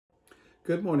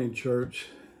Good morning, church.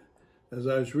 As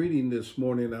I was reading this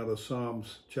morning out of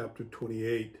Psalms chapter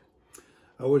 28,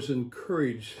 I was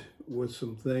encouraged with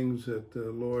some things that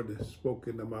the Lord has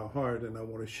spoken to my heart, and I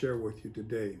want to share with you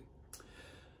today.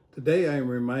 Today, I am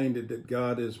reminded that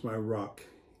God is my rock,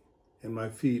 and my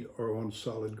feet are on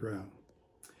solid ground.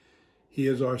 He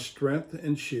is our strength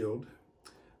and shield.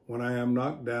 When I am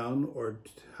knocked down or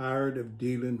tired of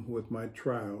dealing with my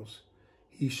trials,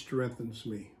 He strengthens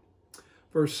me.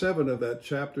 Verse 7 of that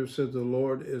chapter says, "The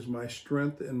Lord is my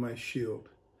strength and my shield.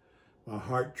 My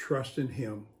heart trusts in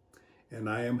Him, and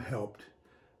I am helped.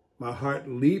 My heart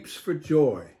leaps for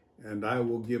joy, and I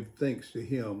will give thanks to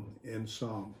Him in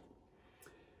song."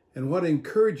 And what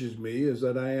encourages me is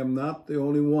that I am not the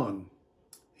only one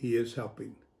He is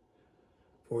helping,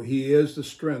 for He is the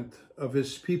strength of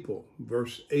His people.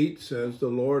 Verse 8 says, "The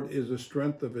Lord is the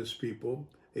strength of His people,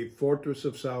 a fortress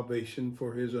of salvation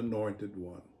for His anointed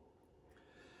one."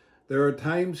 There are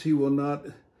times He will not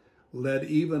let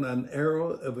even an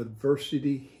arrow of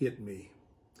adversity hit me.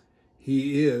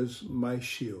 He is my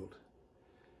shield.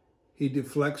 He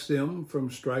deflects them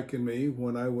from striking me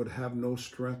when I would have no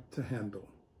strength to handle.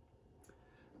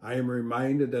 I am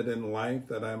reminded that in life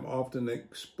that I am often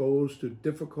exposed to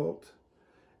difficult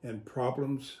and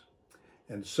problems,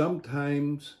 and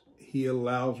sometimes He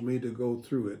allows me to go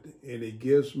through it, and He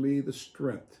gives me the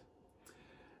strength.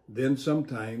 Then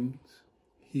sometimes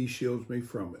He shields me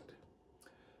from it.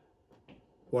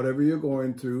 Whatever you're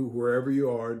going through, wherever you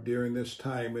are during this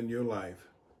time in your life,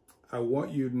 I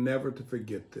want you never to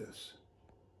forget this.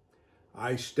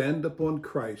 I stand upon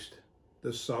Christ,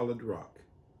 the solid rock,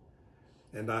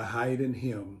 and I hide in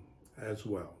Him as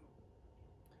well.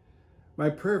 My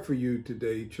prayer for you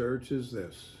today, church, is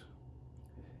this.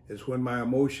 It's when my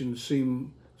emotions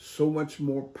seem so much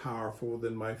more powerful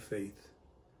than my faith,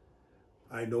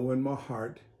 I know in my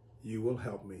heart You will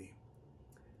help me.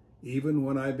 Even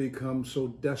when I become so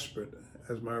desperate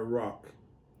as my rock,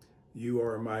 You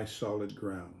are my solid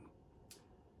ground.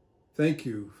 Thank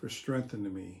You for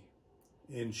strengthening me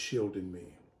and shielding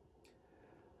me.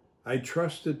 I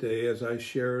trust today, as I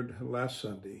shared last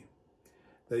Sunday,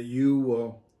 that you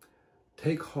will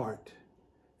take heart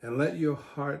and let your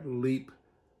heart leap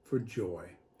for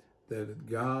joy, that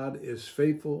God is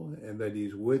faithful and that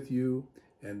He's with you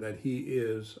and that He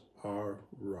is our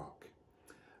rock.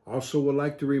 I also would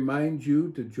like to remind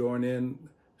you to join in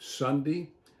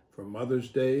Sunday for Mother's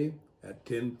Day at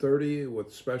 10:30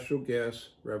 with special guest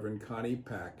Reverend Connie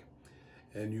Pack,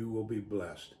 and you will be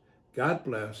blessed. God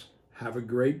bless. Have a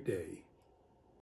great day.